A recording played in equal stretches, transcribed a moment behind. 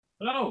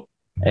Hello.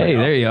 Hey,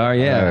 there you are.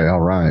 Hey, Yeah.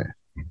 all right.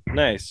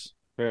 Nice.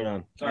 Right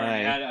on. Sorry, I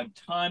had a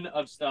ton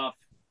of stuff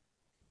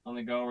on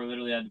the go. We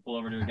literally had to pull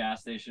over to a gas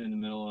station in the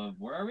middle of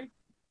where are we?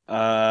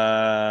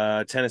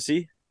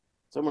 Tennessee.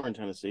 Somewhere in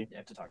Tennessee. You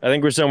have to talk. I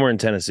think we're somewhere in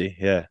Tennessee.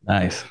 Yeah.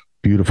 Nice.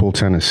 Beautiful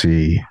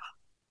Tennessee.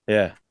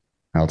 Yeah.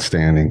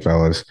 Outstanding,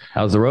 fellas.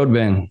 How's the road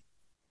been?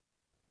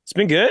 It's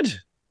been good.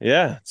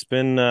 Yeah. It's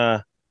been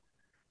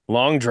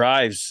long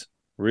drives.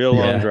 Real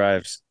long Yeah.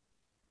 drives.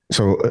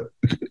 So,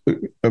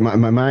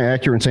 am I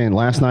accurate in saying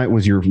last night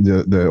was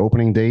the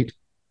opening date?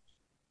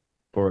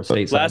 For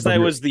stateside. Last night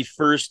was the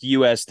first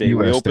US day.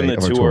 We US opened day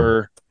the of a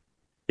tour.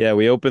 Yeah,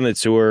 we opened the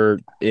tour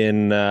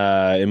in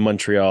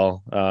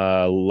Montreal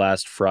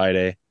last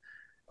Friday.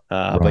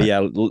 But Right.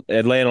 yeah,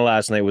 Atlanta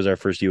last night was our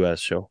first US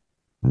show.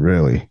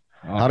 Really?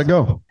 How'd it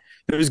go?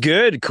 It was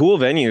good. Cool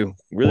venue.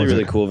 Really, Was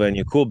really it? cool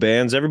venue. Cool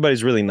bands.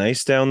 Everybody's really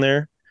nice down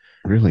there.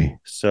 Really?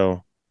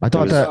 So I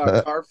thought was-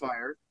 that. Car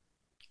fire.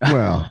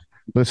 Well,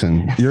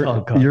 listen, Saw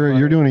a car you're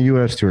fire. doing a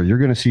U.S. tour. You're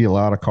going to see a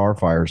lot of car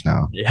fires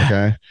now. Yeah.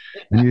 Okay.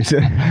 And you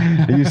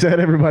said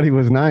everybody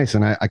was nice,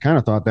 and I kind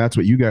of thought that's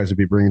what you guys would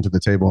be bringing to the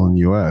table in the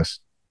U.S.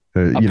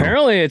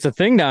 Apparently, it's a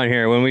thing down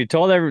here. When we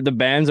told the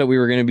bands that we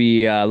were going to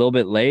be a little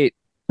bit late,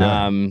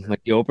 Yeah.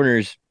 like the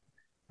openers,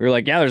 we were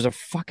like, "Yeah, there's a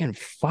fucking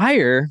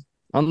fire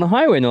on the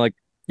highway," and they're like,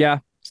 "Yeah,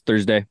 it's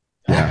Thursday.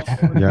 Yeah.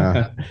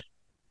 Yeah.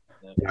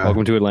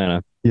 Welcome to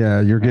Atlanta."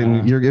 Yeah,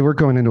 we're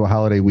going into a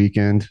holiday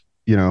weekend.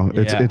 Yeah.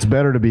 It's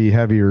better to be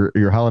having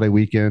your holiday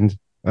weekend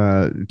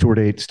tour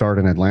date start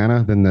in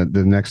Atlanta than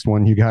the next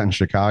one you got in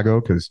Chicago,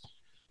 because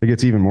it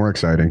gets even more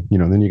exciting.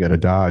 Then you got to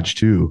dodge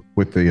too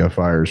with the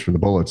fires for the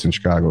bullets in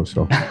Chicago.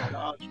 So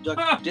Dodge,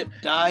 duck, dip,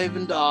 dive,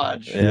 and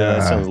dodge. Yeah,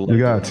 that sounds you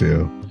got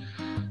to.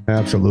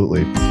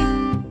 Absolutely.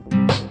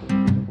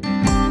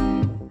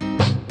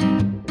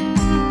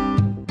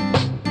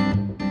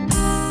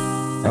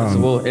 So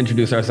we'll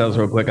introduce ourselves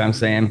real quick. I'm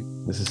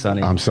Sam. This is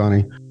Sonny. I'm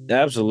Sonny.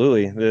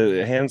 Absolutely.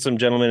 The handsome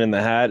gentleman in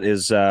the hat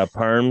is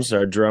Parms,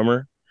 our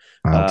drummer.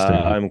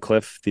 Outstanding. I'm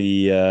Cliff,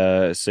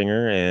 the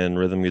singer and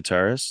rhythm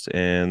guitarist,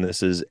 and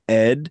this is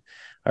Ed,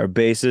 our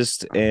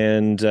bassist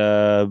and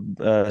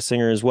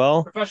singer as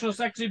well. Professional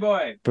sexy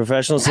boy.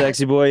 Professional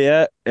sexy boy,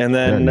 yeah. And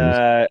then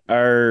Yeah,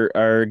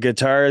 our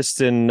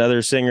guitarist and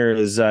other singer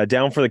is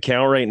down for the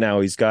count right now.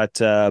 He's got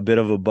a bit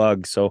of a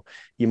bug, so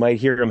you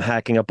might hear him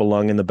hacking up a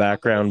lung in the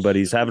background, but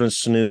he's having a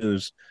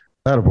snooze.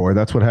 Attaboy.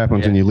 That's what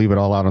happens when you leave it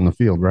all out on the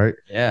field, right?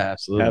 Yeah,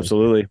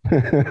 absolutely.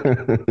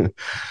 Absolutely.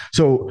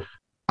 So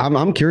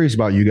I'm curious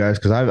about you guys,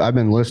 because I've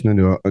been listening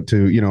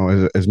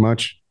to as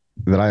much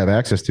that I have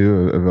access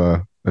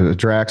to of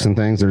tracks and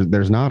things.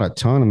 There's not a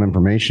ton of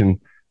information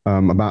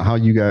about how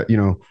you got,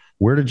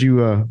 where did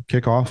you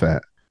kick off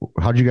at?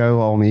 How did you guys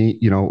all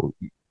meet?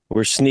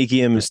 We're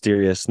sneaky and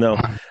mysterious. No,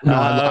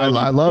 I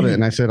love it.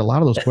 And I said a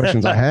lot of those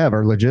questions I have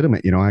are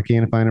legitimate. I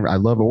can't find it. I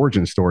love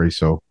origin stories.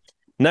 So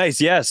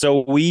nice. Yeah.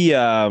 So we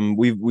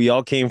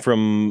all came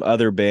from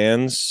other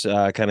bands,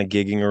 kind of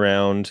gigging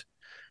around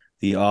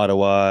the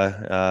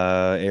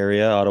Ottawa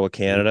area, Ottawa,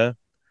 Canada.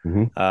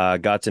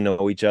 Mhm. Got to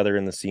know each other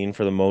in the scene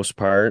for the most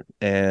part.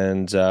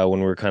 And when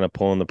we were kind of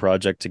pulling the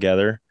project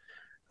together,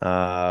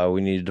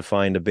 we needed to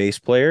find a bass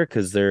player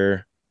because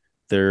they're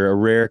a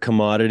rare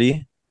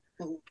commodity.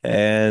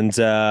 And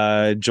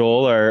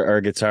Joel,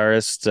 our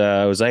guitarist,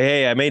 was like,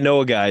 "Hey, I may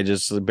know a guy.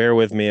 Just bear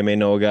with me. I may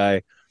know a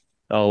guy.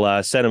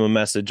 I'll send him a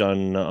message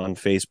on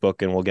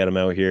Facebook, and we'll get him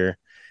out here."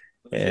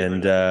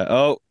 And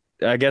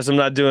I guess I'm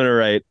not doing it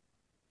right.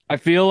 I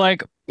feel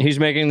like he's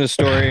making the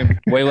story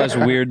way less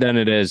weird than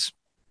it is.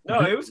 No,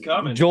 it was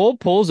coming. Joel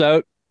pulls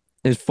out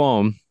his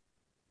phone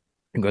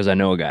and goes, "I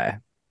know a guy."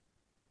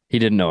 He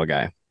didn't know a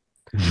guy.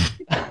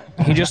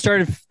 He just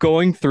started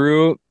going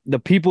through the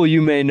people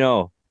you may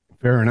know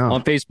Fair on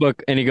enough.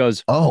 Facebook, and he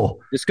goes, Oh,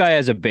 "This guy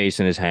has a bass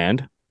in his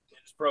hand."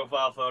 His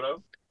profile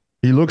photo.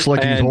 he looks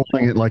like he's And-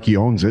 holding it like he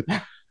owns it.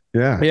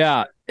 Yeah.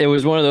 Yeah, it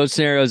was one of those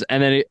scenarios,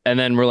 and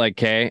then we're like,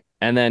 "Okay,"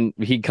 and then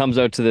he comes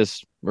out to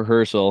this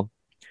rehearsal,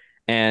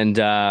 and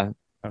I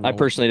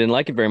personally didn't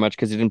like it very much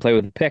because he didn't play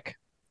with a pick.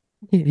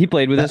 He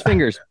played with his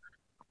fingers.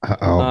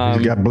 Oh,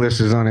 he's got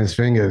blisters on his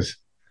fingers.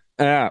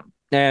 Yeah,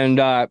 and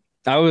I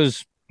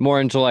was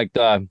more into like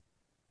the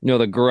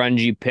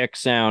grungy pick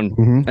sound,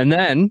 Mhm. and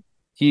then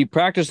he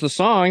practiced the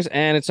songs,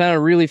 and it sounded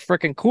really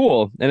freaking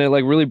cool, and it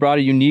like really brought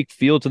a unique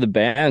feel to the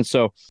band.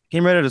 So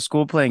Came right out of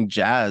school playing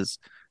jazz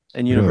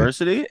in Really?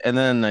 university, and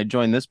then I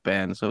joined this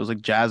band. So it was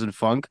like jazz and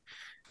funk,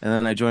 and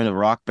then I joined a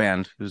rock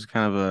band. It was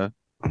kind of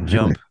a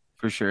jump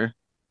for sure.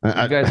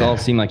 I- You guys all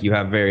seem like you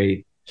have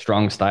very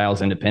strong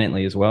styles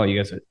independently as well. You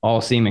guys all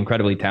seem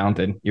incredibly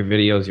talented. Your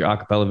videos, your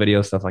acapella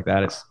videos, stuff like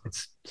that.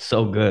 It's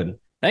so good.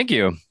 thank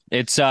you.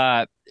 It's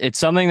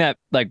something that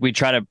like we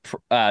try to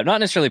not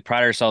necessarily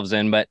pride ourselves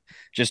in, but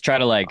just try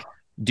to like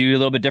do a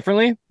little bit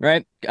differently,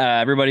 right?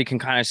 Everybody can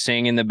kind of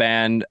sing in the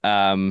band,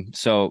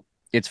 so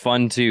it's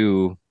fun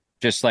to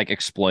just like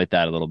exploit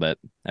that a little bit.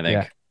 I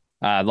think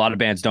a lot of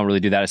bands don't really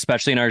do that,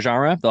 especially in our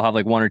genre. They'll have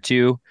like one or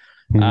two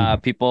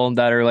Mhm. people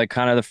that are like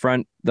kind of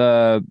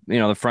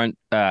the front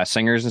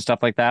singers and stuff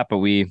like that. But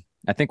we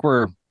I think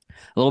we're a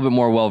little bit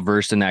more well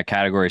versed in that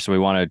category, so we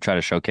want to try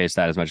to showcase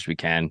that as much as we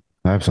can.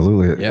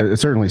 Absolutely. Yep. It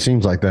certainly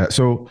seems like that.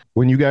 So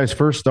when you guys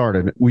first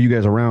started, were you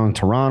guys around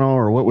Toronto,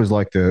 or what was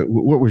like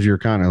what was your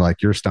kind of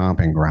like your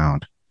stomping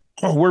ground?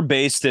 We're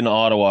based in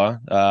Ottawa,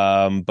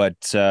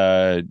 but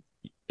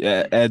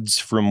Ed's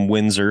from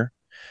Windsor,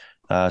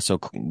 so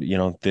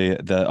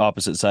the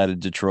opposite side of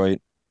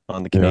Detroit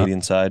on the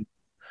Canadian side.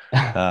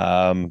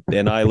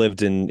 And I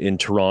lived in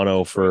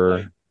Toronto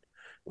for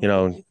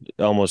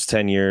almost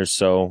 10 years,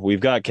 so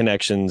we've got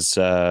connections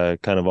kind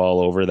of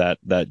all over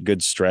that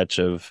good stretch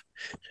of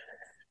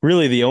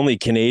really the only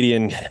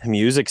Canadian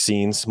music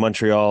scenes: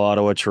 Montreal,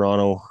 Ottawa,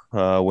 Toronto,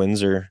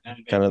 Windsor,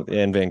 kind of,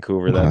 and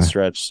Vancouver, that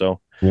stretch.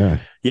 So yeah,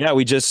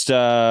 we just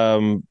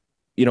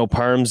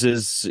Parms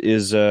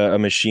is a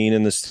machine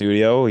in the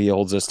studio. He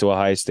holds us to a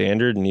high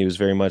standard, and he was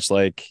very much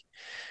like,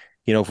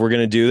 if we're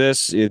going to do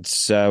this,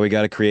 it's we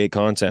got to create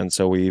content.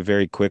 So we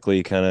very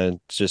quickly kind of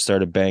just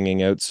started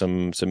banging out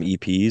some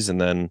EPs,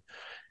 and then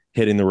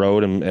hitting the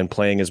road and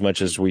playing as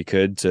much as we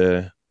could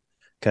to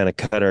kind of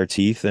cut our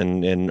teeth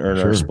and earn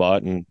our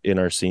spot in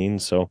our scene.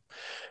 So,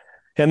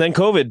 and then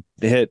COVID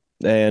hit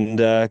and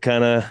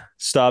kind of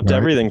stopped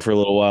everything for a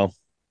little while.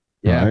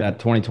 Yeah, that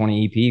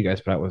 2020 EP you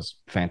guys put out was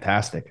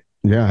fantastic.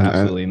 Yeah,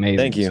 absolutely amazing.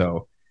 Thank you.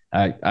 So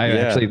I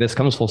actually, this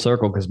comes full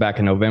circle because back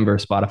in November,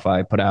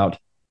 Spotify put out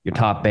your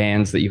top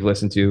bands that you've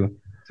listened to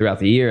throughout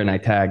the year, and I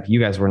tagged you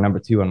guys were number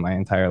 2 on my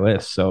entire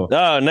list. So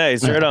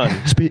nice, right on.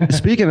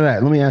 Speaking of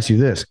that, let me ask you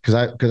this, because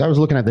I was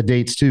looking at the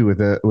dates too with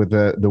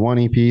the one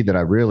EP that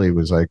I really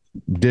was like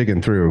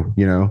digging through.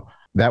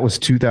 That was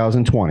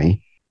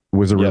 2020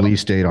 was the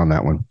release date on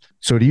that one.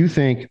 So do you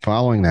think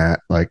following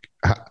that, like,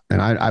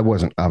 and I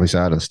wasn't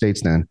obviously out of the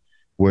States then,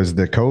 was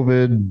the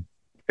COVID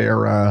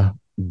era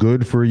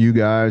good for you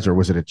guys, or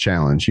was it a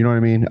challenge? You know what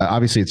I mean?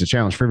 Obviously it's a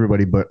challenge for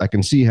everybody, but I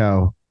can see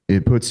how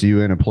it puts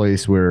you in a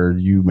place where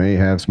you may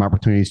have some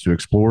opportunities to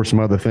explore some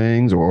other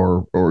things,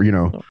 or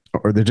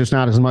they're just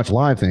not as much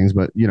live things,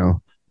 but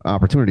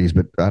opportunities.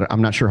 But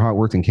I'm not sure how it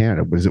worked in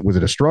Canada. Was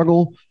it a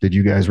struggle? Did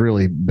you guys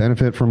really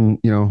benefit from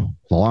the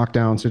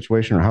lockdown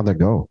situation, or how'd that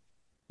go?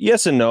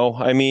 Yes and no.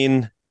 I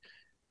mean,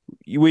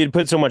 we had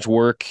put so much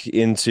work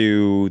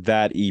into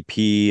that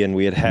EP, and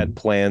we had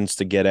plans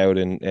to get out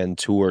and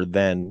tour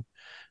then.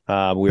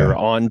 We were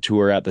on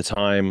tour at the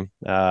time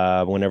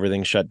when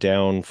everything shut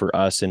down for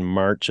us in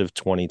March of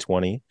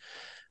 2020,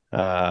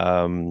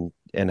 and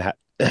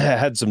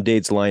had some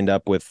dates lined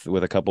up with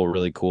a couple of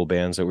really cool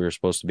bands that we were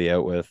supposed to be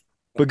out with.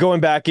 But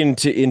going back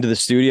into the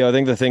studio, I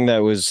think the thing that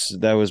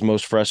was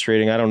most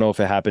frustrating, I don't know if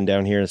it happened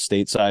down here in the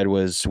stateside,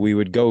 was we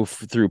would go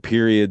through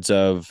periods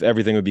of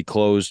everything would be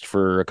closed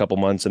for a couple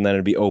months, and then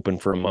it'd be open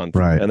for a month,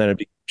 right, and then it'd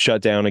be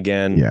shut down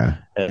again,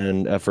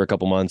 and for a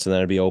couple months, and then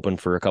it'd be open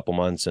for a couple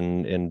months,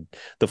 and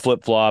the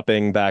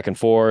flip-flopping back and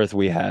forth.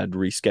 We had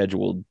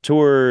rescheduled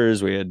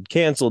tours, we had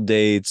canceled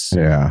dates.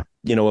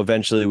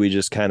 Eventually we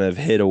just kind of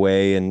hid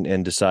away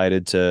and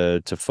decided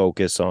to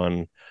focus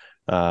on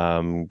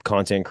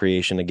content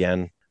creation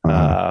again.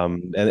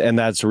 And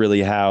that's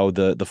really how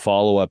the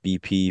follow-up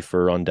EP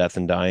for On Death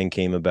and Dying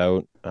came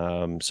about.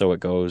 So it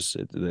goes,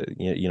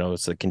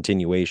 it's a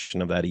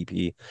continuation of that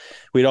EP.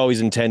 We'd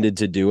always intended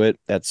to do it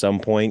at some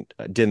point.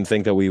 I didn't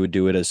think that we would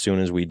do it as soon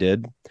as we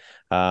did.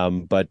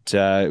 But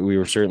we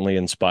were certainly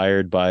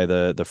inspired by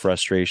the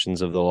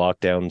frustrations of the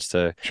lockdowns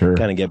to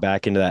kind of get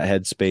back into that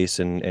headspace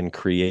and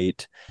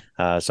create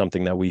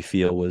something that we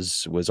feel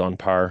was on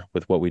par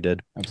with what we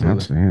did.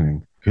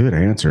 Outstanding. Good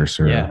answer,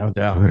 sir. Yeah, no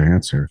doubt. Good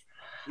answer.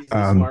 He's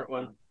the smart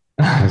one.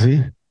 Is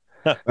he?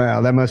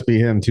 Well, that must be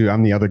him too.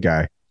 I'm the other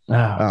guy.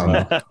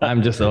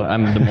 I'm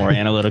the more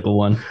analytical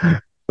one.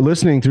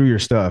 Listening through your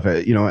stuff,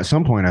 at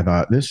some point I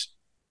thought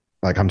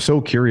I'm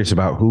so curious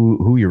about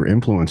who your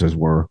influences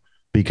were,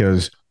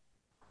 because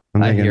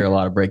I hear a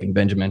lot of Breaking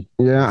Benjamin.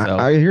 Yeah, so.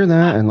 I hear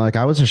that, and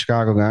I was a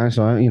Chicago guy,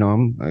 so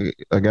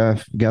I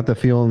got the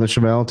feel of the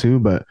Chevelle too.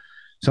 But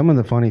some of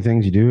the funny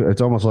things you do, it's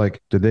almost like,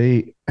 did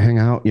they hang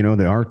out,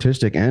 the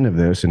artistic end of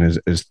this, and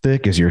as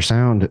thick as your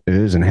sound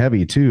is and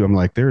heavy too. I'm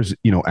like, there's,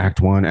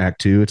 act 1,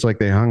 act 2. It's like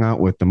they hung out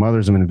with the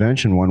Mothers of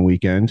Invention one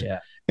weekend.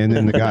 Yeah. And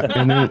then the guy,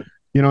 and then,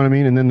 you know what I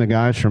mean? And then the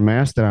guys from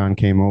Mastodon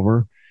came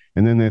over,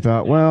 and then they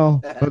thought,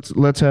 well,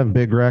 let's have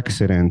Big Rex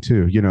sit in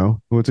too.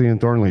 What's Ian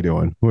Thornley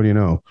doing? What do you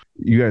know?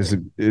 You guys,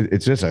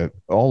 it's just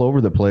all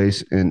over the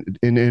place, and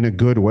in a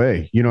good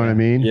way. You know what I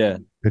mean? Yeah.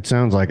 It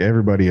sounds like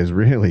everybody is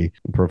really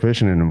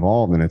proficient and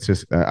involved, and it's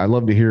just I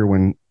love to hear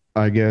when,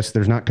 I guess,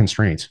 there's not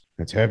constraints.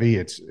 It's heavy.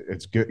 It's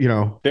good.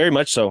 Very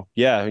much so.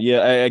 Yeah.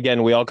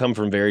 Again, we all come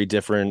from very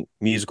different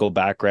musical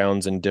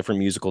backgrounds and different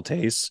musical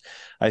tastes.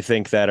 I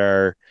think that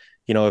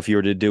if you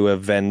were to do a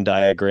Venn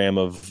diagram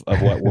of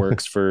what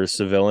works for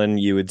Cevilain,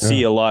 you would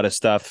see a lot of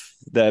stuff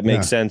that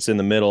makes sense in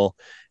the middle,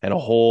 and a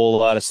whole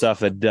lot of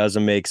stuff that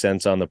doesn't make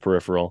sense on the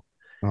peripheral.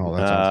 Oh,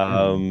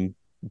 that's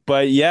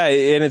but yeah,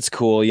 and it's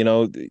cool.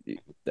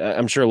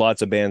 I'm sure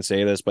lots of bands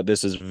say this, but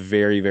this is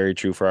very, very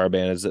true for our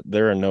band, is that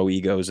there are no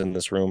egos in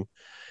this room.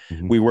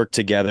 we work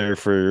together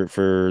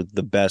for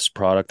the best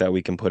product that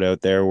we can put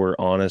out there. We're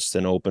honest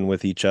and open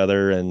with each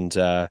other,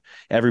 and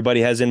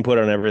everybody has input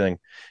on everything,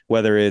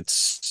 whether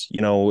it's,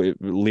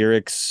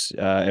 lyrics.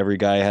 Every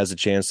guy has a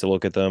chance to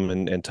look at them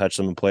and touch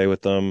them and play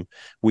with them.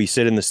 We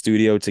sit in the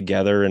studio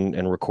together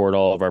and record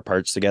all of our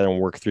parts together and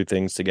work through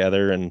things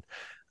together. And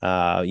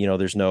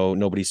there's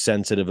nobody's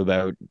sensitive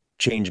about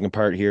changing a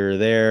part here or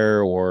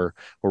there or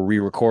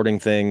re-recording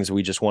things.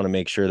 We just want to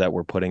make sure that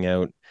we're putting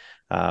out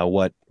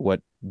what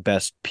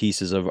best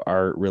pieces of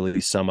art really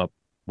sum up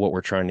what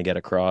we're trying to get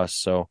across.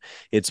 So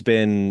it's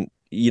been,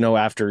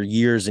 after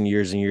years and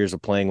years and years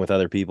of playing with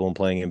other people and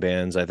playing in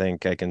bands, I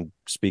think I can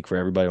speak for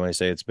everybody when I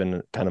say it's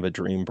been kind of a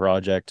dream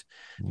project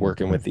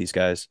working with these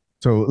guys.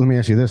 So let me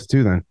ask you this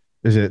too then.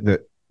 Is it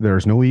that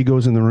there's no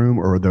egos in the room,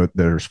 or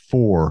there's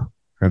four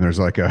and there's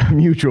like a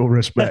mutual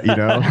respect,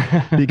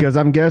 because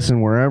I'm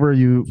guessing wherever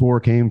you four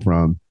came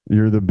from,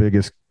 you're the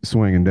biggest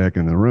swinging deck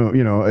in the room,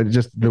 it's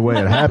just the way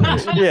it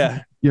happens.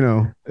 Yeah.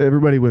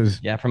 Everybody was,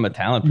 from a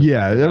talent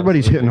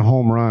everybody's hitting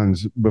home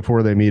runs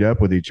before they meet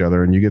up with each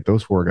other, and you get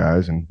those four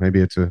guys and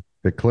maybe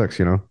it clicks,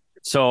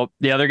 So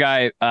the other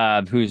guy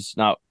who's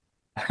not,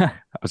 I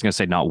was going to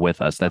say not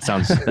with us. That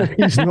sounds,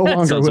 he's no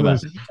longer with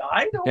us.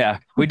 Yeah.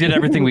 We did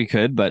everything we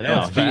could, but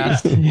no,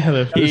 this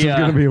is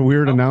going to be a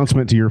weird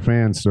announcement to your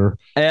fans, sir.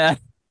 Yeah.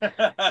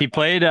 He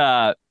played,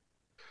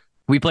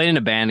 we played in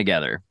a band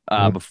together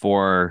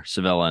before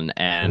Cevilain,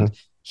 and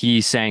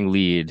he sang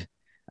lead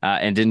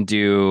and didn't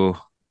do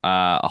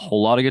a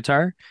whole lot of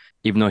guitar,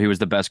 even though he was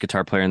the best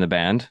guitar player in the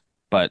band,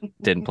 but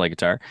didn't play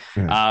guitar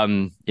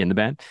in the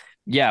band.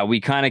 Yeah,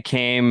 we kind of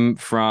came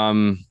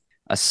from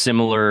a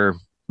similar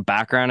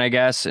background, I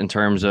guess, in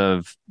terms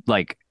of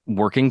like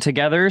working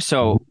together.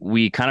 So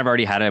we kind of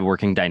already had a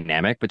working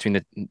dynamic between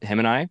him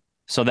and I.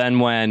 So then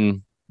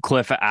when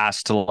Cliff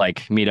asked to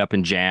like meet up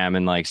and jam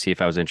and like see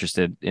if I was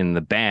interested in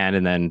the band,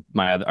 and then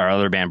our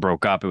other band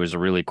broke up, it was a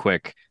really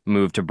quick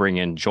move to bring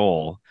in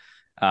Joel,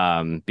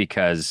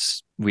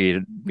 because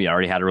we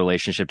already had a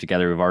relationship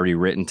together. We've already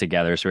written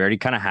together, so we already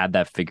kind of had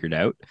that figured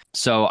out.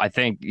 So I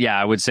think,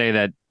 I would say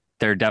that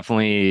there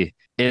definitely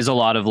is a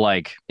lot of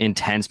like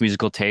intense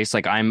musical taste.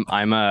 Like I'm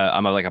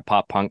like a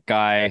pop punk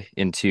guy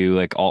into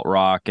like alt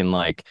rock, and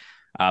like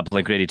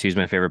Blink-182 is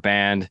my favorite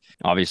band,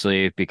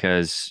 obviously,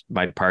 because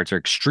my parts are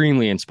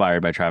extremely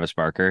inspired by Travis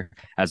Barker,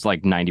 as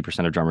like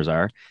 90% of drummers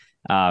are.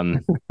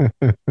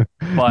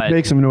 But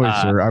make some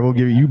noise, sir. I will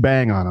give you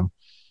bang on them.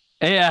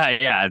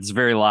 Yeah, it's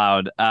very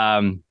loud,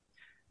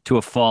 to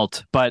a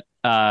fault. But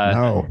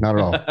no, not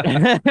at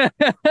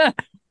all.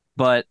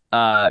 But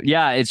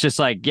it's just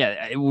like,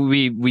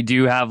 we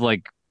do have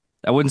like,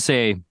 I wouldn't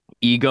say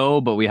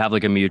ego, but we have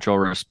like a mutual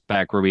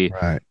respect where we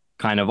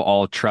kind of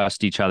all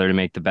trust each other to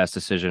make the best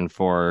decision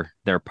for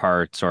their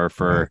parts or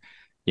for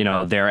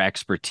their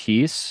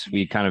expertise.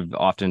 We kind of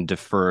often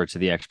defer to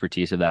the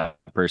expertise of that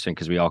person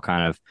because we all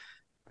kind of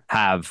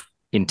have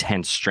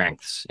intense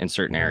strengths in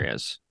certain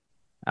areas.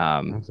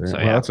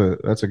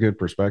 That's a good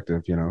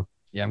perspective,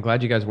 Yeah, I'm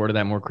glad you guys worded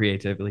that more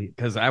creatively,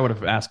 because I would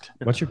have asked,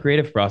 what's your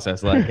creative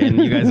process like? And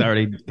you guys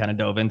already kind of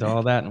dove into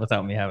all that, and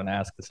without me having to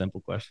ask the simple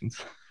questions.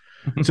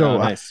 So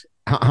nice.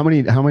 How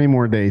many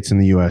more dates in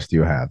the U.S. do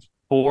you have?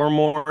 4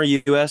 more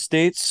U.S.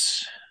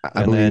 dates.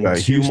 I believe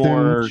Houston,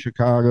 more...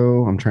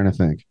 Chicago. I'm trying to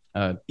think.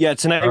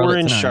 Tonight we're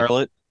in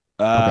Charlotte.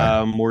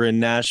 We're in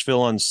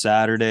Nashville on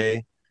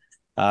Saturday.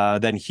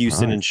 Then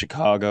Houston and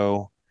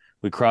Chicago.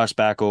 We cross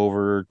back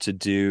over to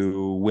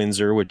do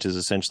Windsor, which is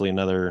essentially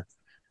another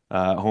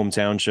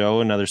hometown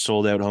show, another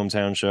sold out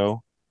hometown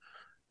show.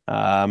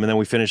 And then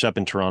we finish up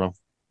in Toronto.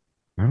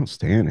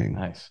 Outstanding.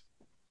 Nice.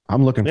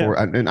 I'm looking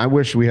forward, and I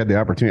wish we had the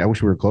opportunity. I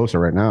wish we were closer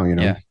right now,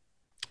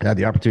 I had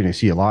the opportunity to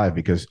see you live,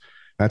 because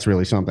that's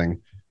really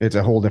something. It's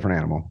a whole different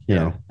animal, you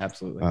know.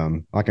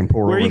 Absolutely. I can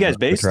pour. Where are you guys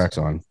based? The tracks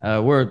on.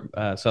 We're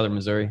Southern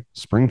Missouri.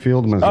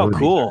 Springfield, Missouri. Oh,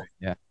 cool.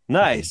 Yeah.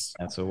 Nice.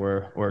 And so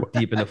we're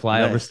deep in the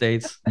flyover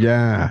states.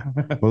 Yeah.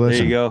 Well,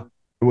 listen, there you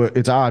go.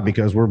 It's odd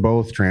because we're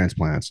both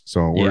transplants,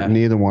 so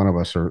neither one of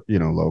us are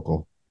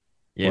local.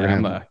 Yeah,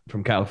 I'm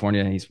from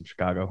California and he's from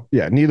Chicago.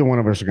 Yeah, neither one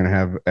of us are going to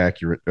have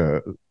accurate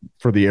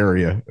for the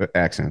area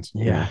accents.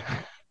 Yeah.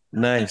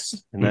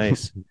 Nice.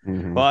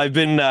 Mm-hmm. Well, I've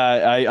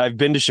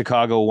been to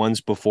Chicago once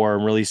before.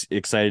 I'm really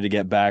excited to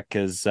get back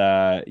because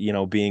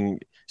being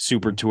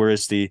super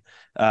touristy,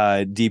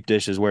 deep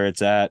dish is where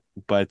it's at.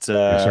 But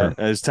I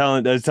was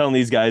telling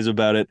these guys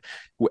about it.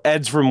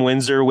 Ed's from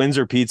Windsor.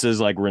 Windsor pizza is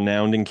like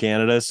renowned in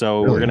Canada,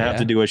 so we're gonna have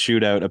to do a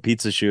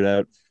pizza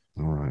shootout.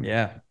 All right.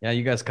 Yeah.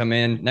 You guys come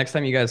in next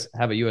time. You guys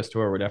have a U.S.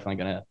 tour. We're definitely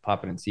gonna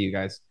pop in and see you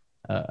guys.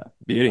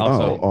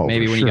 Also,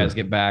 maybe when you guys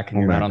get back and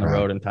you're not on the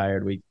road and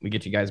tired, we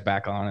get you guys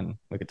back on and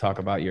we could talk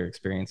about your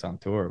experience on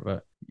tour.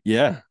 But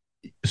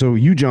so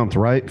you jumped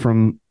right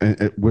from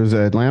was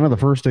Atlanta the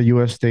first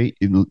U.S. state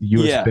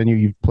venue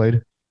you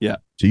played? Yeah.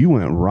 So you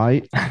went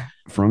right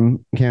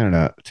from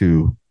Canada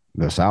to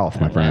the South,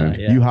 my friend.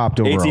 Yeah. You hopped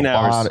over 18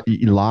 hours.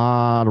 a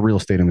lot of real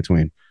estate in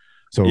between.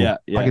 So I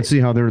can see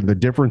how the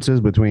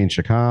differences between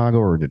Chicago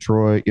or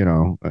Detroit,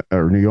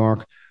 or New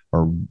York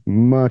are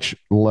much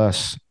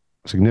less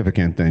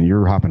significant, then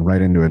you're hopping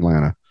right into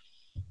Atlanta.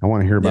 I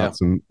want to hear about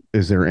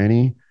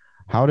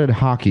how did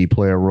hockey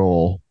play a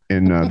role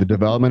in the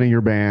development of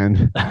your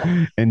band?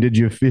 And did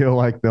you feel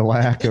like the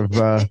lack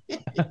of,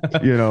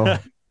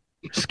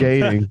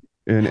 skating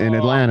in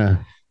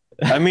Atlanta?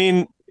 I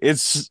mean,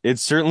 it's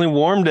certainly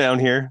warm down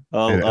here.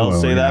 I'll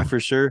say that for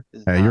sure.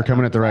 Hey, you're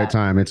coming at the right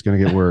time. It's going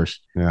to get worse.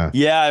 Yeah.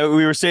 Yeah,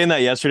 we were saying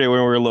that yesterday when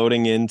we were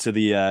loading into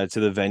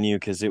the venue,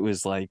 because it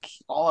was like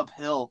all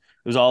uphill.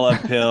 It was all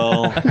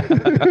uphill.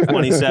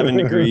 27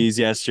 degrees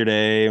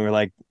yesterday, and we're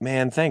like,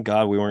 man, thank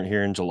God we weren't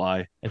here in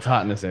July. It's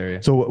hot in this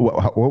area. So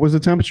what was the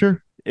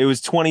temperature? It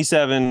was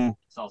 27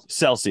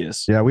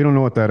 Celsius. Yeah, we don't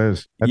know what that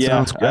is.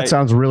 That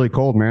sounds really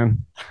cold,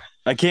 man.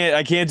 I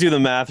can't do the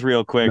math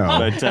real quick,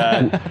 but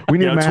we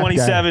need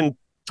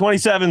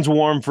 27's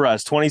warm for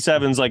us.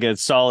 27's like a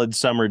solid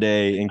summer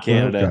day in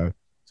Canada. Okay.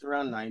 It's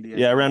around 90.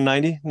 Yeah, around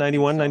 90,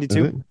 91,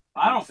 92.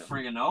 I don't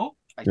friggin' know.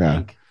 I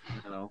think.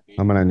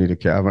 I'm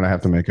gonna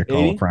have to make a call,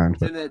 80? friend.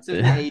 It's in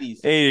the 80s.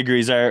 80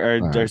 degrees.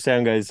 Our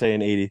sound guy is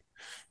saying 80.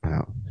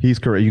 Wow. He's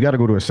correct. You got to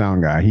go to a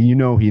sound guy. He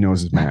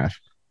knows his math.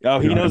 Oh,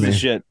 he knows his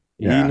shit.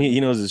 Yeah. He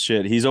knows his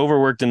shit. He's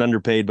overworked and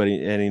underpaid, but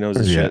he knows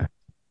his shit.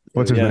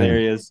 What's his name? There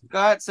he is. Go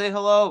ahead, say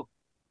hello.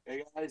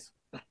 Hey guys.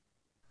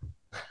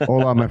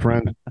 Hola, my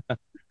friend.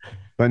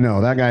 But no,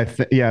 that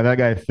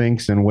guy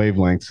thinks in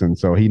wavelengths, and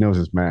so he knows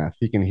his math.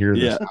 He can hear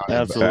this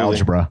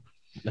algebra.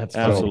 That's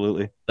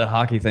absolutely. The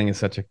hockey thing is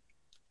such a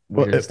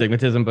weird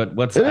stigmatism, but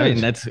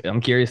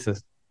I'm curious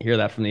to hear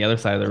that from the other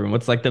side of the room.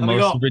 What's like the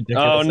most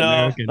ridiculous? Oh no!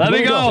 American? Let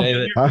me go.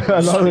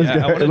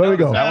 Let me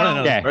go.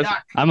 Okay,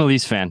 I'm a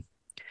Leafs fan.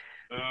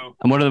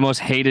 I'm one of the most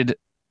hated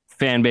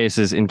fan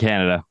bases in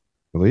Canada.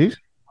 Leafs?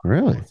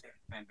 Really?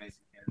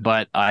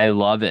 But I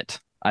love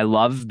it. I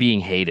love being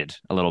hated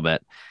a little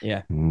bit.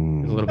 Yeah,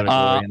 there's a little bit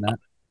of glory in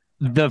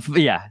that.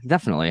 Yeah,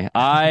 definitely.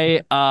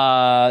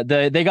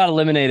 They got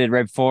eliminated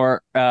right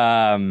before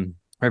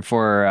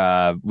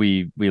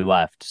we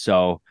left.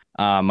 So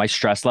my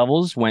stress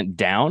levels went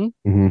down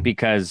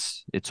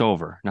because it's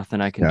over. Nothing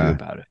I can do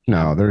about it.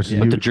 No,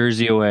 put the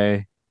jersey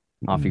away.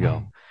 Off you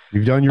go.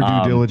 You've done your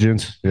due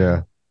diligence.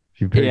 Yeah.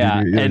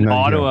 And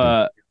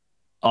the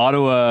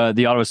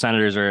Ottawa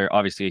Senators are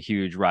obviously a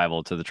huge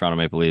rival to the Toronto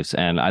Maple Leafs,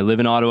 and I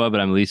live in Ottawa, but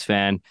I'm a Leafs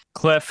fan.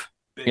 Cliff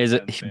is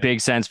a big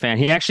Sens fan.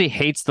 He actually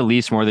hates the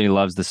Leafs more than he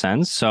loves the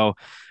Sens. So,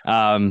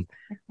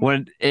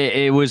 when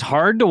it was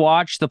hard to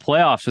watch the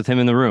playoffs with him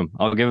in the room,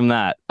 I'll give him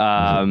that.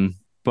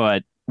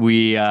 But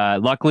we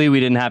luckily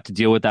we didn't have to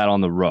deal with that on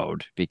the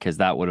road, because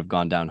that would have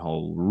gone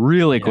downhill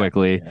really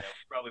quickly. Yeah.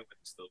 Probably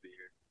wouldn't still be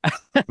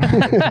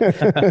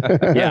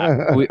here.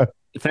 Yeah.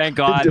 Thank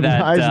God the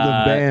that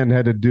the band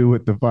had to do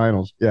with the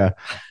finals. Yeah.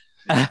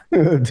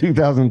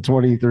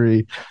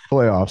 2023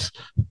 playoffs.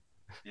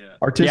 Yeah.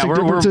 Artistic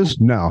differences?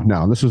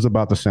 No. This was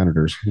about the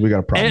Senators. We got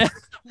a problem.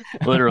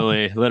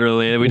 literally.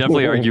 We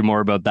definitely argue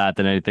more about that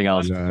than anything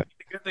else. The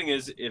good thing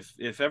is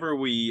if ever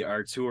we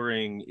are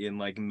touring in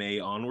like May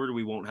onward,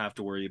 we won't have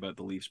to worry about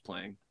the Leafs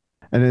playing.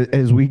 And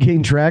as we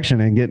gain traction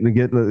and get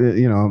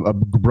a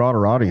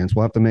broader audience,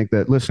 we'll have to make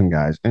that. Listen,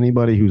 guys,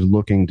 anybody who's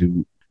looking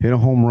to hit a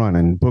home run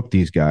and book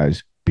these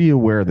guys, be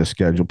aware of the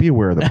schedule. Be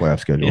aware of the playoff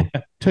schedule.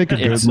 Take a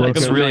good look.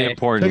 It's really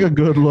important. Take a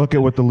good look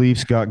at what the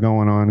Leafs got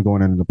going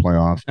into the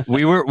playoffs.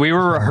 We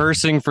were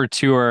rehearsing for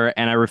tour,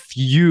 and I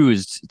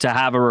refused to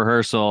have a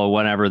rehearsal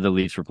whenever the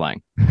Leafs were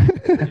playing. Or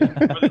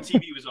the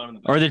TV was on in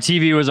the background. Or the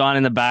TV was on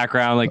in the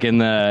background, like in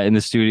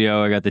the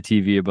studio. I got the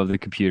TV above the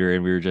computer,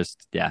 and we were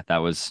just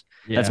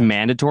that's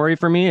mandatory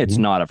for me. It's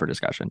not up for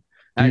discussion.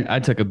 I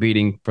took a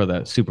beating for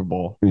the Super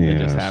Bowl. It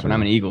just happened.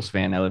 I'm an Eagles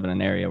fan. I live in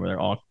an area where they're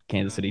all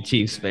Kansas City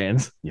Chiefs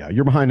fans. Yeah,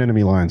 you're behind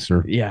enemy lines,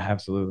 sir. Yeah,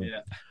 absolutely.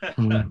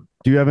 Yeah.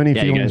 Do you have any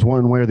feelings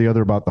one way or the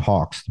other about the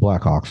Hawks, the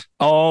Blackhawks?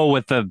 Oh,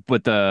 with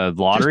the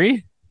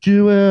lottery?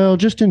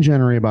 Just in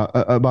general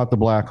about the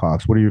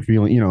Blackhawks. What are you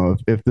feeling?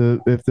 If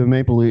the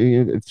Maple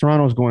Leaf, if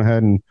Toronto's going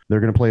ahead and they're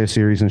going to play a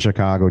series in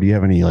Chicago, do you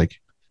have any the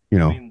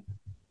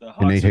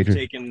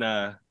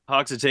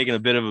Hawks have taken a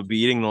bit of a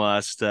beating the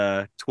last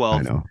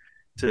 12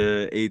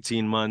 to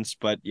 18 months,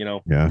 but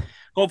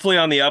hopefully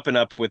on the up and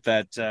up with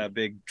that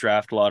big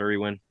draft lottery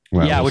win.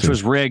 Well, which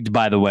was rigged,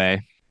 by the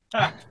way.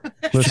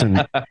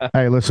 Listen,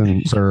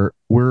 sir,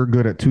 we're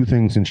good at two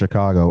things in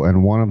Chicago,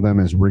 and one of them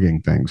is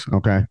rigging things.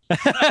 Okay.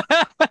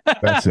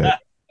 That's it.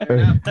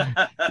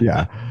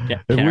 Yeah.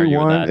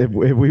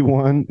 If we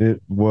won,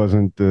 it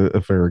wasn't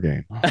a fair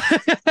game.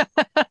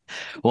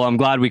 Well, I'm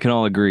glad we can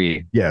all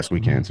agree. Yes, we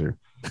can, sir.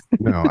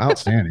 No,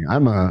 outstanding.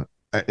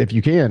 If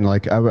you can,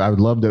 I would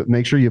love to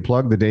make sure you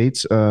plug the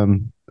dates, for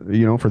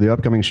the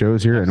upcoming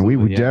shows here. Absolutely,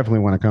 and we definitely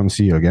want to come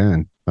see you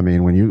again. I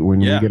mean, when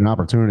you get an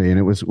opportunity, and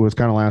it was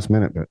kind of last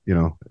minute, but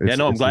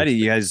I'm glad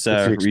you guys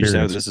reached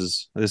out. This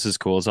is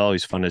cool. It's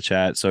always fun to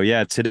chat. So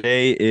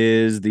today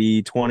is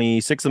the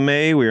 26th of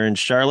May. We're in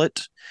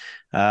Charlotte,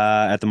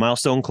 at the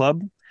Milestone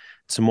Club.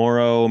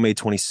 Tomorrow, May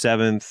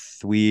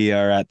 27th, we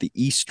are at the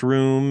East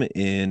Room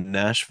in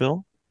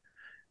Nashville.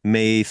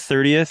 May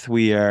 30th,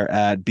 we are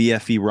at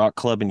BFE Rock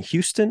Club in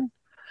Houston.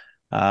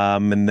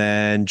 And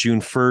then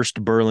June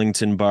 1st,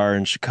 Burlington Bar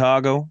in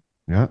Chicago.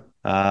 Yeah.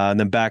 And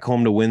then back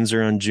home to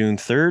Windsor on June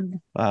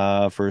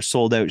 3rd for a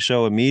sold out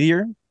show at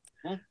Meteor.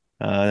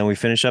 Then we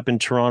finish up in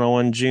Toronto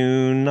on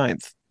June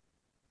 9th.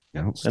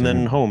 And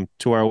then home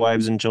to our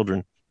wives and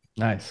children.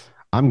 Nice.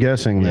 I'm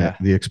guessing that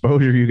the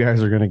exposure you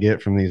guys are going to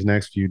get from these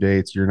next few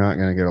dates, you're not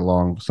going to get a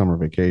long summer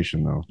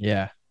vacation, though.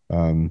 Yeah.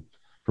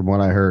 From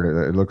what I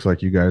heard, it looks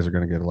like you guys are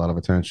going to get a lot of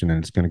attention,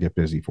 and it's going to get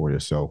busy for you.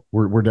 So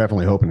we're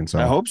definitely hoping and so.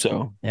 I hope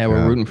so. Yeah,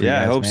 we're rooting for you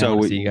guys. I hope so.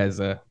 We see you guys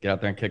get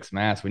out there and kick some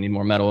ass. We need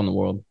more metal in the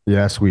world.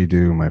 Yes, we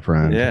do, my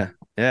friend.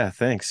 Yeah.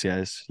 Thanks,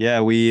 guys.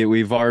 Yeah,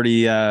 we've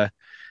already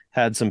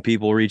had some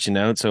people reaching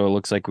out, so it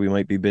looks like we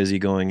might be busy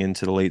going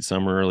into the late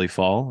summer, early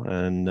fall,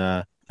 and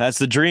that's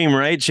the dream,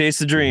 right? Chase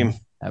the dream.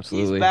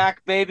 Absolutely. He's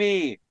back,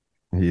 baby.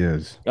 He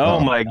is. Oh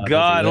my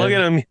God! Look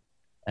at him.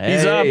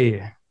 He's up.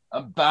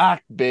 I'm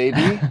back,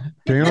 baby.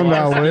 King on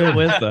that way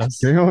with us.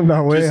 King on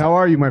that way. How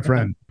are you, my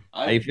friend?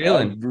 How you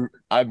feeling?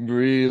 I'm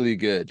really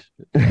good.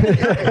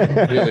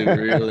 really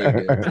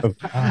good.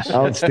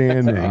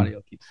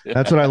 Outstanding.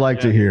 That's what I like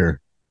to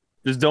hear.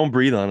 Just don't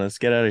breathe on us.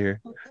 Get out of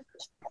here.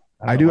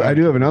 I do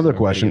have another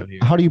question.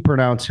 How do you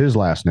pronounce his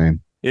last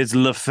name? It's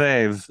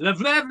Lefebvre.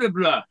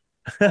 Lefebvre.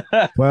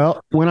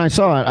 Well, when I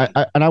saw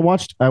it, I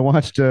watched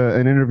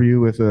an interview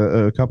with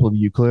a couple of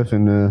you, Cliff,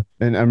 and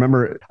I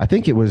remember I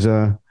think it was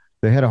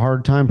they had a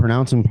hard time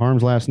pronouncing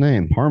Parm's last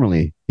name,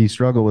 Parmalee. He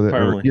struggled with it,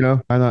 or,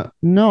 I thought,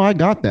 no, I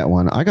got that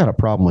one. I got a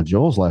problem with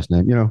Joel's last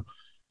name.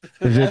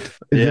 Is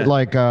it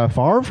like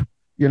Favre?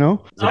 Yeah,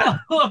 Favre.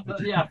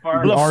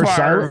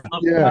 Favre.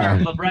 Yeah,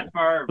 LeBret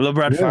Favre.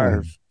 LeBret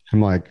Favre.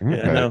 I'm like,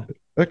 okay,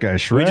 that guy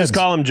shreds. We just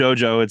call him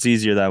JoJo. It's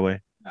easier that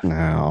way.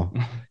 No,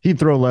 he'd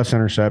throw less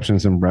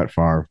interceptions than Brett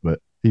Favre, but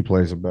he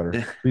plays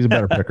he's a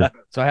better picker.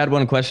 So I had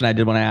one question I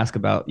did want to ask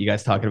about you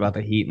guys talking about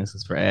the heat, and this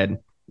is for Ed.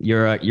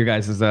 Your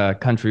guys'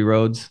 country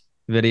roads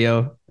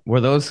video,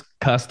 were those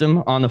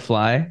custom on the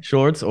fly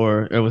shorts,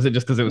 or was it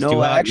just because it was too hot?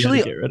 No, I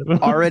actually get rid of them?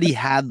 already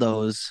had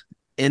those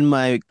in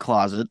my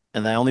closet,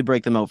 and I only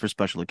break them out for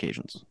special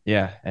occasions.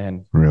 Yeah,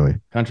 and Really,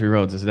 country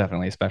roads is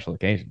definitely a special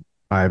occasion.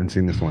 I haven't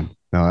seen this one.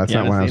 No, that's You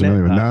not one I was haven't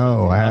seen familiar with. it?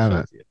 No, I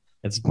haven't.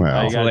 It's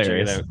Well, it's you gotta check it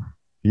hilarious. out.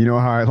 You know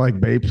how I like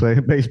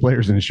bass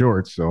players in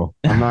shorts, so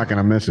I'm not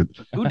gonna miss it.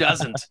 Who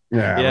doesn't?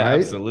 Yeah, Yeah, right?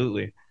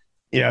 absolutely.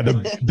 Yeah,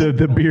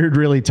 the beard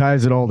really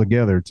ties it all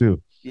together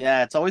too.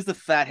 Yeah, it's always the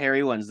fat,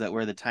 hairy ones that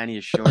wear the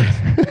tiniest shorts.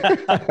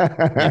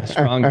 Yeah,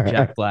 strong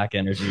Jack Black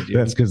energy, dude.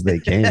 That's because they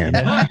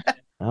can.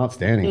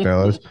 Outstanding,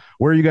 fellas.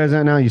 Where are you guys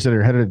at now? You said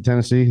you're headed to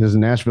Tennessee. Is the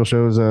Nashville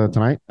shows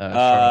tonight?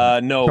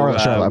 No,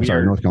 Charlotte, I'm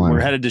sorry, North Carolina.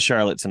 We're headed to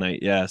Charlotte tonight.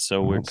 Yeah,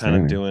 so we're kind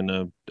of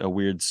doing a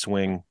weird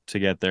swing to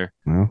get there.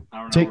 Well,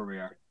 I don't know where we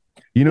are.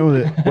 you know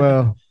that.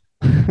 Well,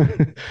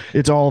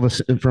 it's all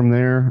from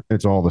there.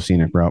 It's all the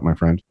scenic route, my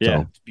friend. Yeah.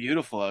 So, It's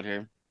beautiful out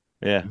here.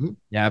 Yeah.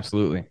 Yeah,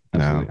 absolutely.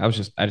 No. I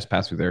just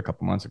passed through there a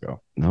couple months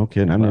ago. no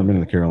kidding. I've never been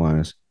to the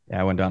Carolinas.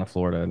 Yeah, I went down to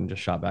Florida and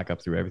just shot back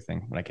up through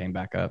everything when I came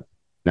back up.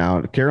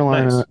 Now,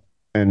 Carolina Nice.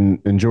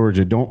 and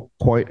Georgia don't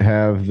quite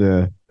have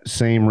the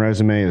same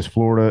resume as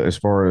Florida as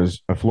far as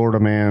a Florida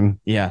man.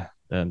 Yeah,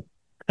 the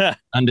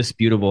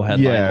undisputable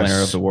headline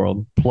winner of the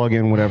world. Plug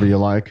in whatever you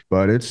like,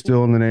 but it's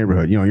still in the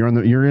neighborhood. You're in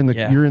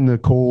the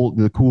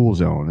cool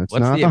zone. It's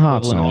What's not the the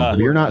hot equivalent zone. of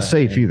But you're not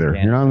Florida safe in either.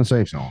 Canada? You're not in the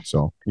safe zone.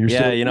 So you're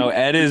Yeah, still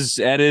Ed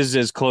is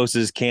as close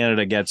as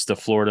Canada gets to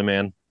Florida,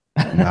 man.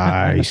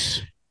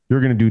 nice.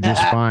 You're gonna do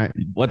just fine.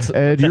 What's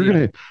Ed,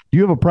 do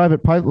you have a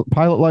private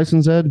pilot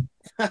license, Ed?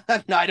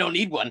 No, I don't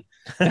need one.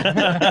 But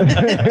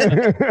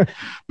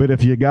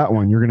if you got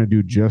one, you're gonna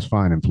do just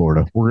fine in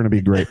Florida. We're gonna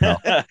be great,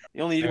 pal.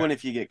 You only need one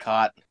if you get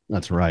caught.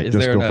 That's right. Is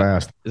Just there go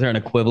fast. Is there an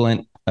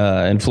equivalent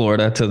in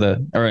Florida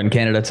or in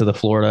Canada to the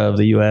Florida of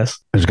the U.S.?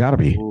 There's got to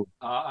be.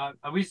 I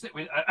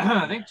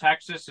think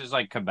Texas is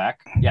like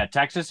Quebec. Yeah,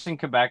 Texas and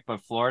Quebec,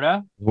 but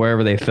Florida.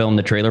 Wherever they film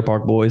the Trailer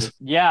Park Boys.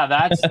 Yeah,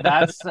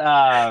 that's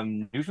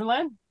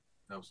Newfoundland.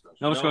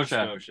 Nova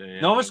Scotia.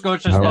 Yeah. Nova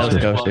Scotia's Nova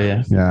closest. Scotia,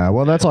 yeah. Yeah.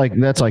 Well, that's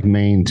like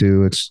Maine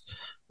too.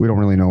 We don't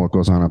really know what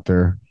goes on up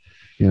there.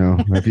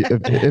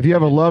 If you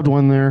have a loved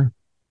one there,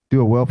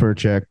 do a welfare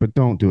check, but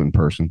don't do it in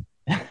person.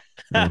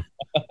 Yeah.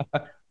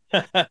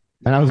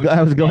 And I was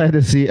glad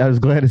to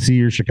see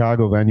your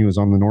Chicago venue is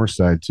on the north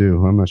side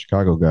too. I'm a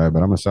Chicago guy,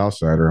 but I'm a South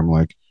Sider. I'm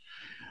like,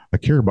 I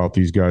care about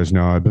these guys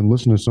now. I've been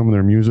listening to some of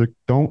their music.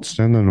 Don't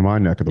send them to my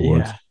neck of the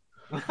woods.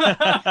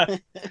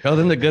 Show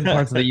them the good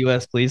parts of the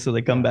U.S., please, so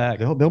they come back.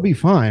 They'll be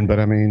fine, but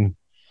I mean,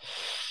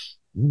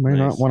 you may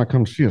not want to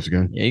come see us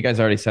again. Yeah, you guys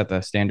already set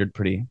the standard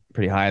pretty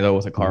high though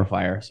with a car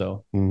fire.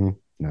 So No,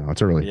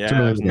 it's early. Yeah, it's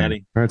early it's in the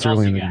nutty. game. It's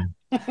early in the game.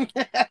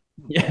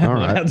 yeah, All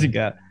what right. else you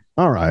got?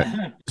 All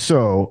right.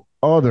 So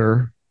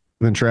other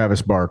than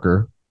Travis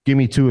Barker, give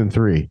me 2 and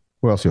 3.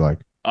 Who else you like?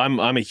 I'm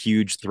a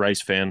huge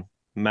Thrice fan.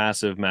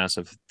 Massive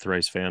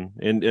Thrice fan.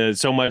 And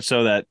so much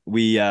so that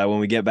we when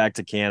we get back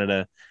to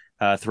Canada,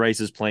 Thrice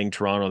is playing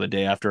Toronto the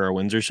day after our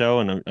Windsor show,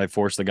 and I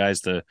forced the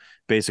guys to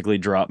basically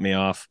drop me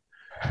off.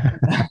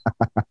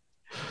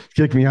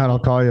 Kick me out. I'll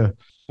call you.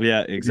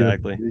 Yeah,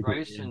 exactly.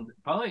 Rice and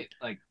probably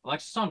like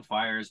Alexis on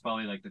Fire is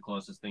probably like the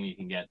closest thing you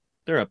can get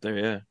They're up there,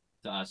 yeah.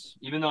 to us.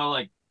 Even though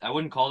like I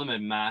wouldn't call them a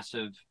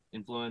massive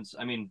influence.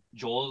 I mean,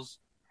 Joel's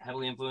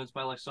heavily influenced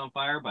by Alexis on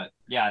Fire, but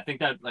yeah, I think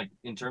that like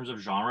in terms of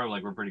genre,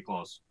 like we're pretty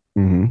close.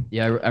 Mm-hmm.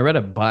 Yeah, I read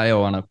a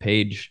bio on a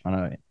page on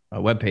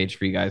a web page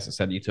for you guys that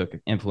said you took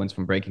influence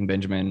from Breaking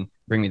Benjamin,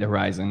 Bring Me the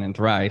Horizon, and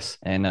Thrice.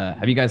 And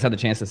have you guys had the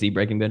chance to see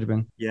Breaking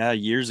Benjamin? Yeah,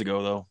 years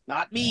ago though.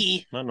 Not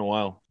me. Not in a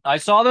while. I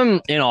saw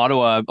them in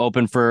Ottawa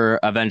open for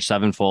Avenged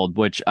Sevenfold,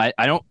 which I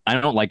don't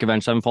like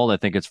Avenged Sevenfold. I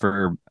think it's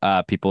for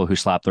people who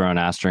slap their own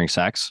ass during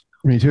sex.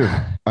 Me too.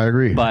 I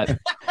agree. But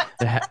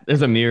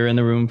there's a mirror in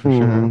the room for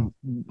sure.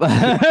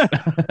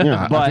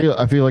 Yeah, but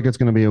I feel like it's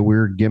going to be a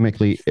weird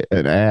gimmickly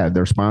an ad.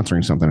 They're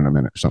sponsoring something in a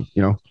minute or something,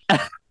 you know?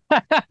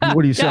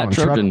 What are you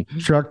selling?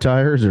 Truck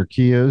tires or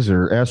Kias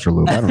or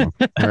Astrolube? I don't know.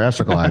 Or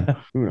Astroglide.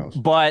 Who knows?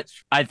 But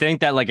I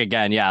think that like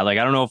again, yeah, like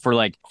I don't know if we're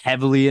like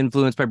heavily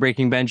influenced by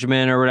Breaking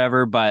Benjamin or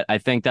whatever, but I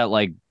think that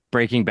like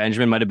Breaking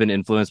Benjamin might have been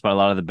influenced by a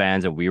lot of the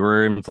bands that we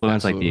were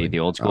influenced, Absolutely. like the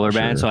old schooler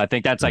bands. So I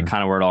think that's like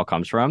kind of where it all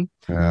comes from.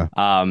 Yeah.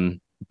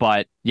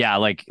 But yeah,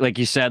 like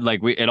you said,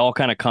 like it all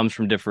kind of comes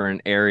from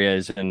different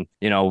areas, and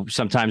you know,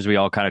 sometimes we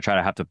all kind of try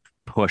to have to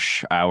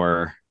push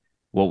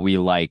what we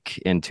like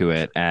into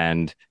it,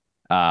 and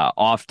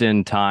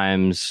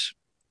oftentimes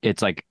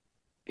it's like,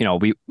 you know,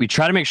 we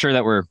try to make sure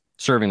that we're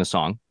serving the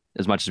song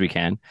as much as we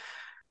can,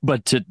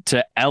 but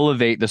to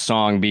elevate the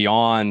song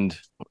beyond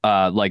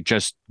like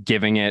just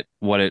giving it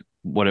what it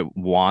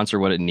wants or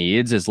what it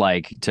needs is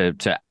like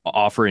to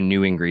offer a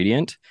new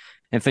ingredient,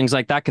 and things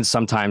like that can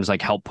sometimes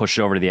like help push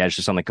it over to the edge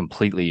to something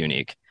completely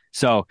unique.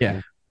 So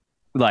yeah,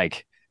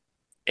 like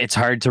it's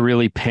hard to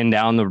really pin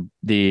down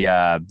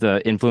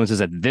the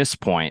influences at this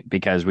point,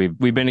 because we've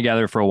been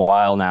together for a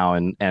while now,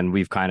 and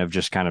we've kind of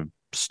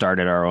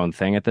started our own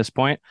thing at this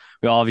point.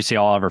 We obviously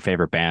all have our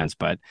favorite bands,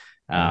 but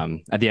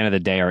at the end of the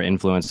day, our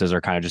influences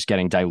are kind of just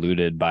getting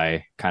diluted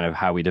by kind of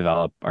how we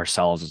develop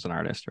ourselves as an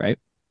artist, right?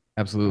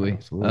 Absolutely.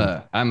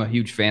 I'm a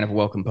huge fan of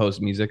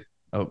well-composed music,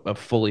 a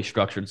fully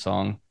structured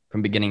song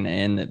from beginning to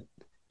end that,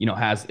 you know,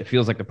 it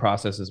feels like the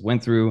processes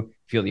went through. You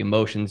feel the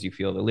emotions, you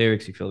feel the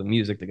lyrics, you feel the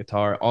music, the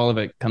guitar, all of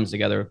it comes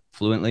together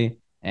fluently.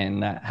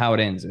 And how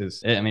it ends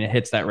is, I mean, it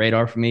hits that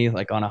radar for me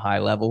like on a high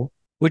level.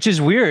 Which is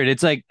weird.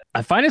 It's like,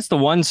 I find it's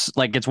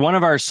it's one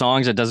of our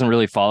songs that doesn't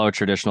really follow a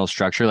traditional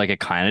structure. Like it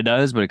kind of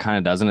does, but it kind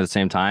of doesn't at the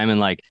same time. And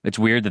like, it's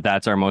weird that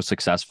that's our most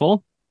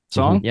successful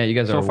song. Yeah, you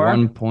guys are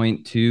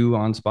 1.2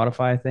 on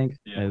Spotify, I think,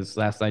 as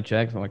last I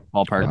checked. I'm like,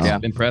 ballpark. Wow. Yeah,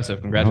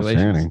 impressive.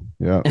 Congratulations.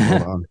 Yeah, well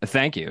done.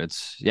 Thank you.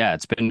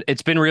 It's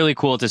been really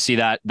cool to see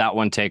that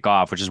one take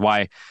off, which is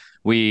why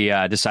we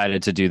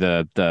decided to do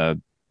the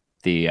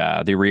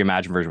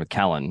reimagined version with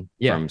Kellen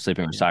from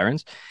Sleeping with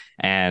Sirens,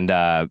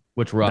 and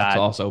which rocks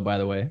also, by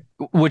the way.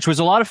 Which was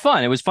a lot of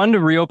fun. It was fun to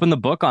reopen the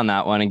book on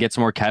that one and get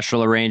some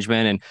orchestral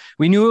arrangement, and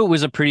we knew it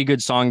was a pretty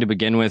good song to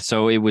begin with,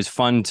 so it was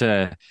fun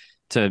to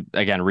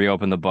again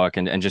reopen the book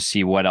and just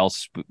see what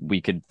else we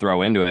could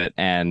throw into it,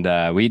 and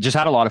we just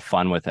had a lot of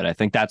fun with it. I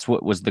think that's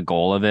what was the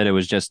goal of it. It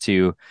was just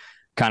to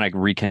kind of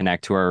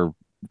reconnect to our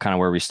kind of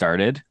where we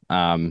started.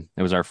 It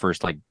was our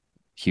first like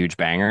huge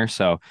banger,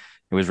 so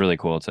it was really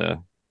cool to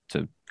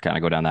kind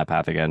of go down that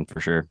path again for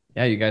sure.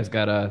 Yeah, you guys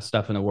got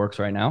stuff in the works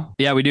right now?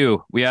 Yeah, we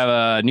do. We have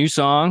a new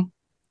song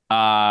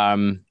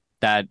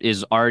that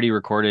is already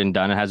recorded and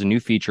done. It has a new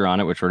feature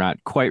on it, which we're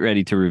not quite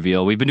ready to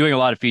reveal. We've been doing a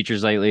lot of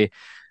features lately,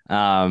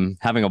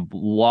 having a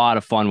lot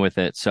of fun with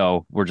it,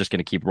 so we're just going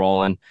to keep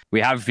rolling.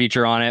 We have a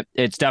feature on it.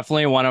 It's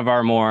definitely one of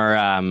our more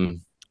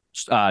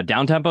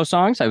down-tempo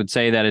songs. I would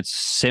say that it's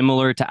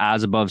similar to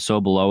As Above, So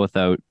Below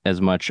without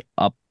as much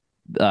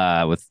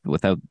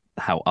without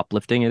how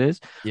uplifting it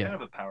is. Yeah, kind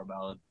of a power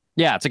ballad.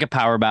 Yeah, it's like a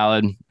power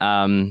ballad.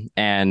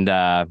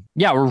 Yeah,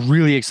 we're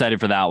really excited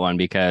for that one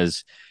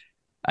because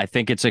I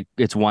think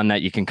it's one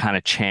that you can kind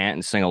of chant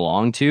and sing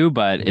along to,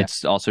 but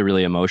it's also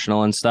really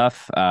emotional and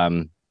stuff.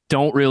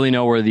 Don't really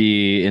know where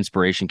the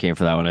inspiration came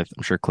for that one.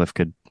 I'm sure Cliff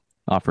could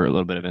offer a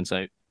little bit of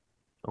insight.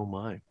 Oh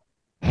my.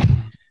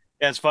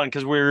 Yeah, it's fun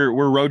because we're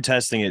road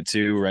testing it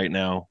too right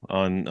now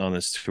on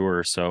this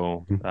tour.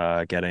 So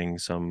getting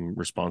some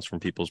response from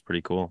people is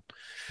pretty cool.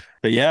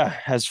 But yeah,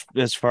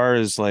 as far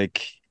as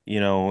like, you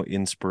know,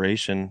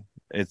 inspiration,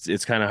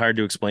 it's kind of hard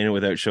to explain it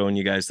without showing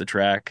you guys the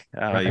track.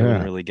 You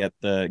wouldn't really get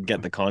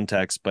the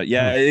context. But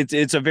yeah,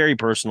 it's a very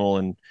personal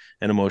and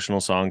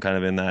emotional song, kind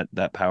of in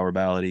that power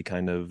ballady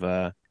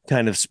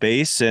kind of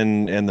space,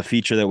 and the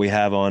feature that we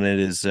have on it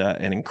is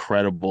an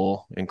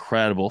incredible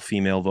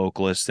female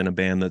vocalist in a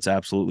band that's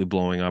absolutely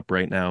blowing up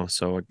right now.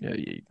 So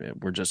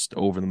we're just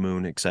over the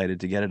moon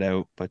excited to get it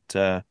out,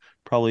 but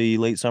probably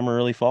late summer,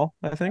 early fall,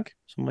 I think,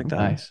 something like that.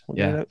 Nice. We'll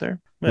get it out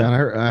there. Yeah,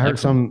 and I heard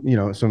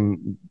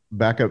some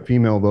backup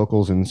female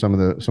vocals in some of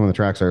the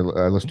tracks I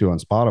listen to on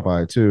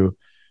Spotify too.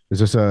 Is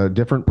this a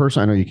different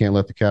person? I know you can't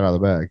let the cat out of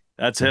the bag.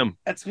 That's him.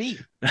 That's me.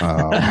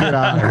 Oh, get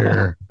out of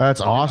here.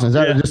 That's awesome. Is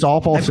that just all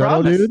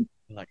falsetto, dude?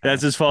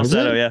 That's his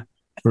falsetto, yeah.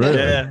 Really?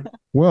 Yeah.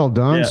 Well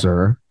done,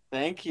 sir.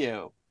 Thank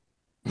you.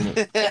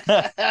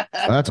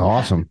 That's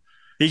awesome.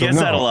 He gets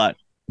that a lot.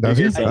 Does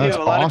he? I do. That's A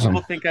lot of awesome.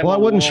 people think I'm Well, I a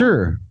wasn't wolf.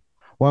 sure.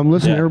 Well, I'm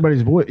listening to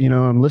everybody's voice.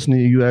 I'm listening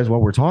to you guys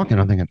while we're talking.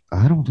 I'm thinking,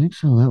 I don't think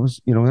so. That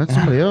was, that's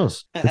somebody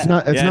else. It's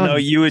not. It's not. No,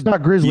 it's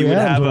not Grizzly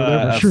Adams over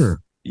there for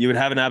sure. You would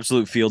have an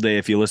absolute field day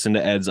if you listen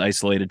to Ed's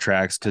isolated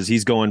tracks because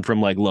he's going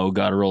from like low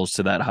gutturals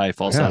to that high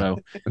falsetto.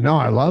 Yeah. No,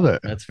 I love it.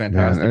 That's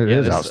fantastic. Man, it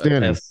is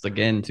outstanding.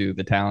 Again, to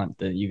the talent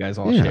that you guys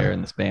all share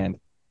in this band.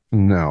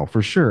 No,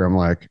 for sure. I'm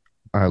like,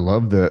 I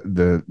love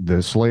the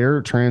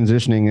Slayer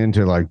transitioning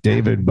into like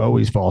David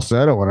Bowie's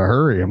falsetto in a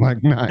hurry. I'm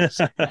like, nice.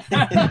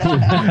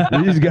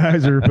 These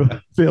guys are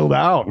filled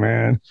out,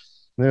 man.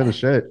 They're the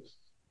shit.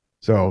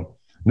 So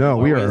no,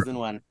 we are.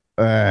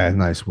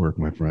 Nice work,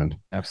 my friend.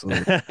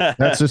 Absolutely.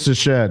 That's just a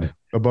shed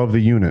above the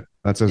unit.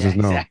 That says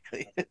no.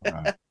 Exactly.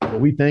 Well,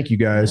 we thank you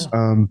guys.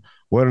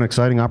 What an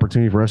exciting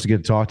opportunity for us to get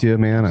to talk to you,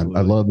 man.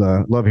 I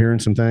love hearing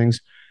some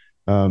things.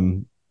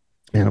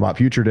 And about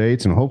future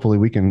dates, and hopefully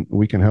we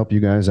can help you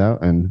guys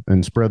out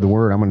and spread the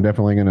word. I'm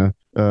definitely gonna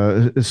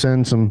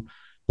send some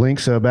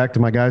links back to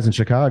my guys in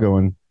Chicago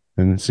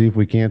and see if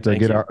we can't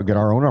get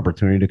our own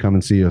opportunity to come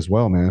and see you as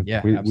well, man.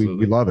 Yeah,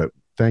 we love it.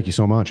 Thank you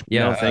so much.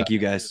 Yeah, thank you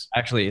guys.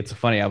 Actually, it's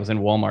funny. I was in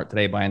Walmart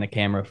today buying a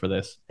camera for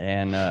this,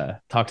 and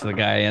talked to the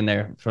guy in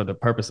there for the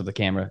purpose of the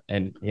camera,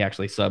 and he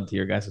actually subbed to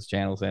your guys'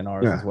 channels and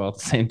ours as well at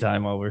the same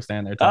time while we were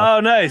standing there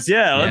talking. Oh, nice.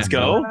 Yeah, let's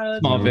go.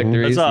 Small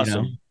victories. That's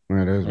awesome.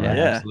 It is. Yeah,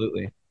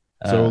 absolutely.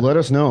 So let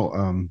us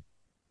know.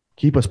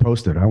 Keep us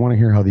posted. I want to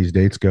hear how these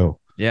dates go.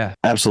 Yeah,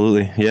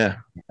 absolutely. Yeah,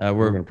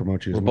 we're going to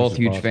promote you. We're both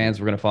huge fans.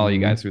 We're going to follow you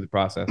guys through the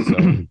process.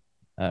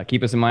 So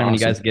keep us in mind when you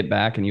guys get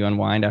back and you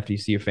unwind after you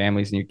see your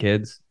families and your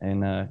kids.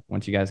 And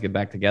once you guys get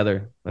back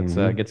together, let's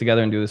get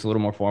together and do this a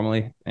little more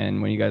formally.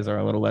 And when you guys are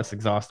a little less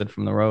exhausted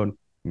from the road.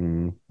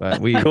 But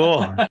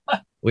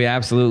we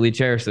absolutely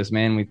cherish this,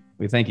 man.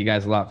 We thank you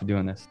guys a lot for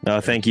doing this.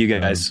 Thank you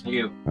guys. Thank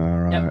you. All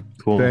right.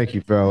 Cool. Thank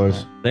you,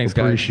 fellas. Thanks,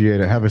 guys.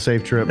 Appreciate it. Have a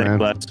safe trip, man.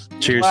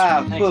 Cheers.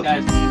 Wow. Thanks,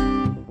 guys.